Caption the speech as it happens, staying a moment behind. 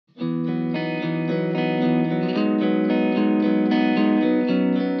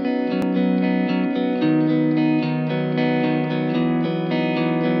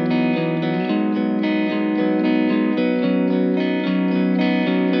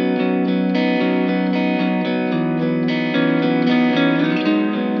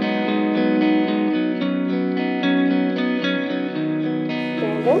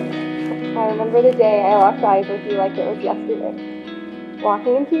the day I locked eyes with you like it was yesterday.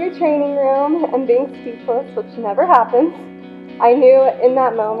 Walking into your training room and being speechless, which never happens, I knew in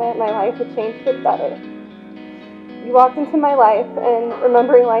that moment my life had changed for the better. You walked into my life, and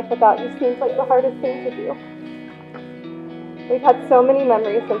remembering life without you seems like the hardest thing to do. We've had so many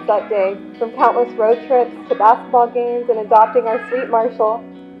memories since that day, from countless road trips to basketball games and adopting our sweet Marshall,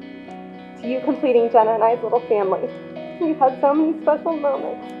 to you completing Jenna and I's little family. We've had so many special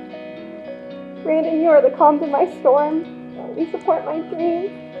moments. Brandon, you are the calm to my storm. You support my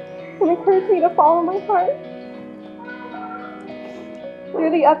dreams and encourage me to follow my heart. Through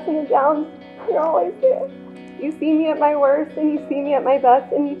the ups and the downs, you're always there. You see me at my worst, and you see me at my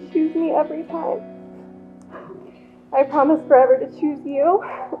best, and you choose me every time. I promise forever to choose you,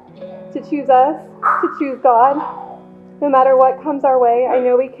 to choose us, to choose God. No matter what comes our way, I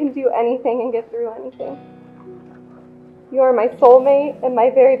know we can do anything and get through anything. You are my soulmate and my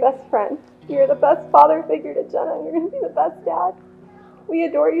very best friend. You're the best father figure to Jenna, and you're going to be the best dad. We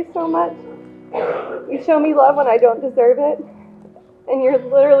adore you so much. You show me love when I don't deserve it. And you're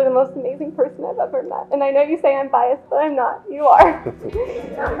literally the most amazing person I've ever met. And I know you say I'm biased, but I'm not. You are.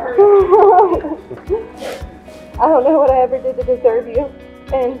 I don't know what I ever did to deserve you.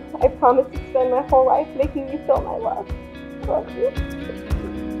 And I promise to spend my whole life making you feel my love. I love you.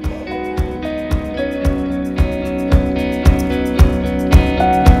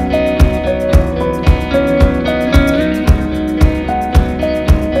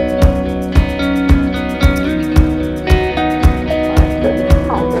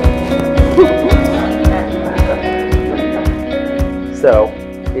 So,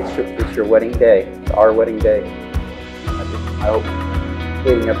 it's your wedding day. It's our wedding day. I hope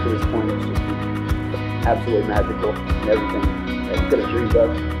leading up to this point it's just been absolutely magical and everything that you could have dreamed of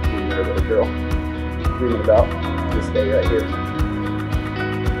when you were a little girl. Dreaming about this day right here.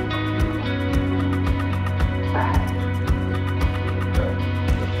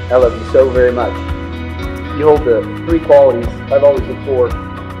 I love you so very much. You hold the three qualities I've always looked for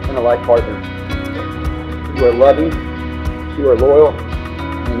in a life partner. You are loving, you are loyal,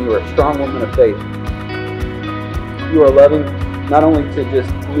 and you are a strong woman of faith. You are loving not only to just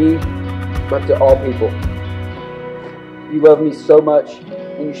me, but to all people. You love me so much,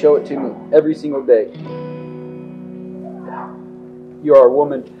 and you show it to me every single day. You are a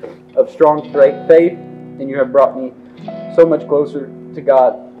woman of strong faith, and you have brought me so much closer to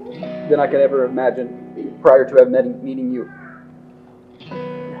God than I could ever imagine prior to meeting you.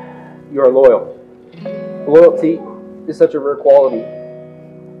 You are loyal. Loyalty is such a rare quality,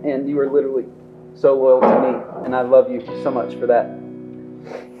 and you are literally so loyal to me, and I love you so much for that.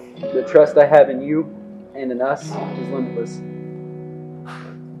 The trust I have in you and in us is limitless.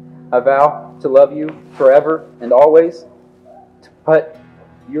 I vow to love you forever and always, to put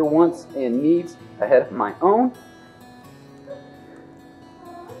your wants and needs ahead of my own.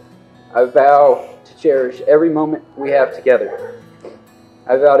 I vow to cherish every moment we have together.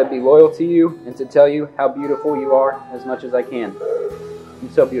 I vow to be loyal to you and to tell you how beautiful you are as much as I can.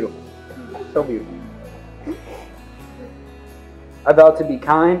 You're so beautiful. So beautiful. I vow to be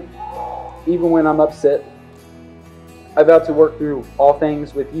kind, even when I'm upset. I vow to work through all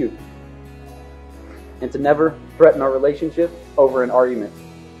things with you, and to never threaten our relationship over an argument.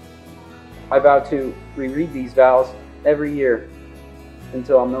 I vow to reread these vows every year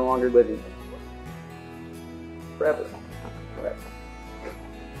until I'm no longer living. Forever. Forever.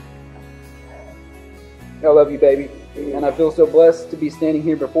 I love you, baby, and I feel so blessed to be standing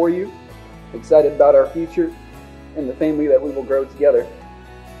here before you, excited about our future and the family that we will grow together.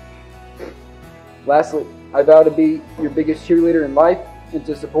 Lastly, I vow to be your biggest cheerleader in life and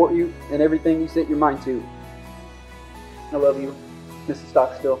to support you in everything you set your mind to. I love you, Mrs.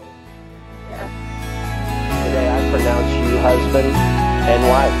 Stockstill. Today I pronounce you husband and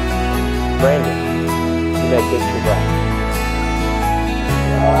wife. Brandon, you make history bright.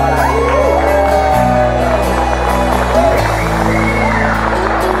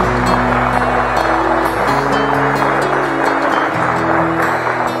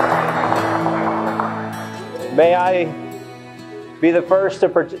 May I be the first to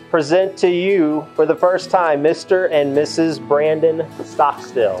present to you for the first time Mr. and Mrs. Brandon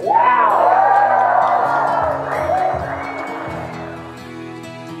Stockstill.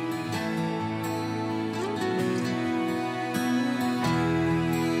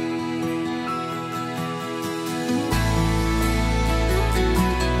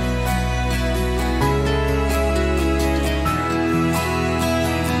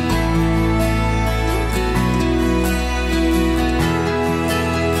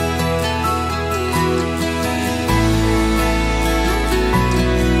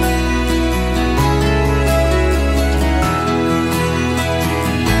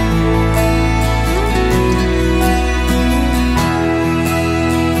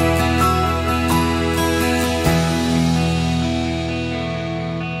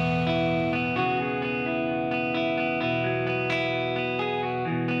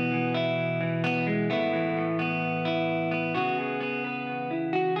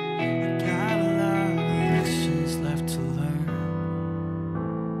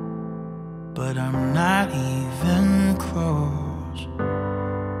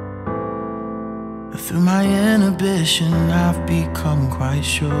 Through my inhibition, I've become quite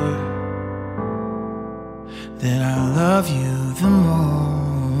sure that I love you the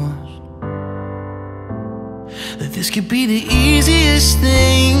most. That this could be the easiest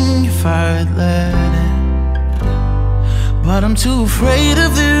thing if I'd let it, but I'm too afraid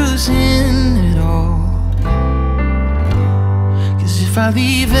of losing it all. Cause if I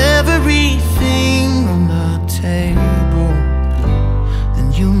leave everything on the table,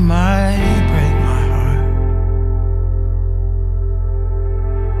 then you might break my heart.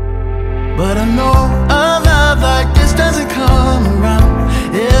 But I know a love like this doesn't come around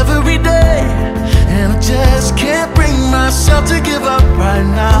every day, and I just can't bring myself to give up right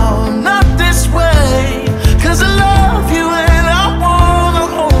now. Not this way, cause I love you and I wanna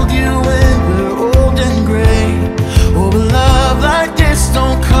hold you when we're old and gray. Oh, a love like this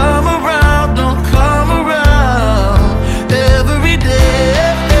don't come around, don't come around every day.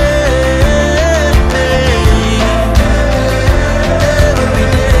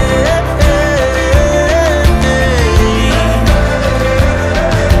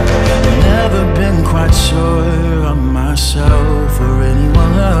 Never been quite sure of myself or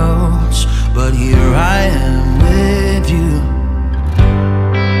anyone else, but here I am with you.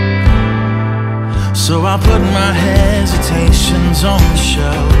 So I put my hesitations on the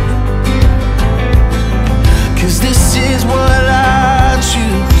shelf, cause this is what I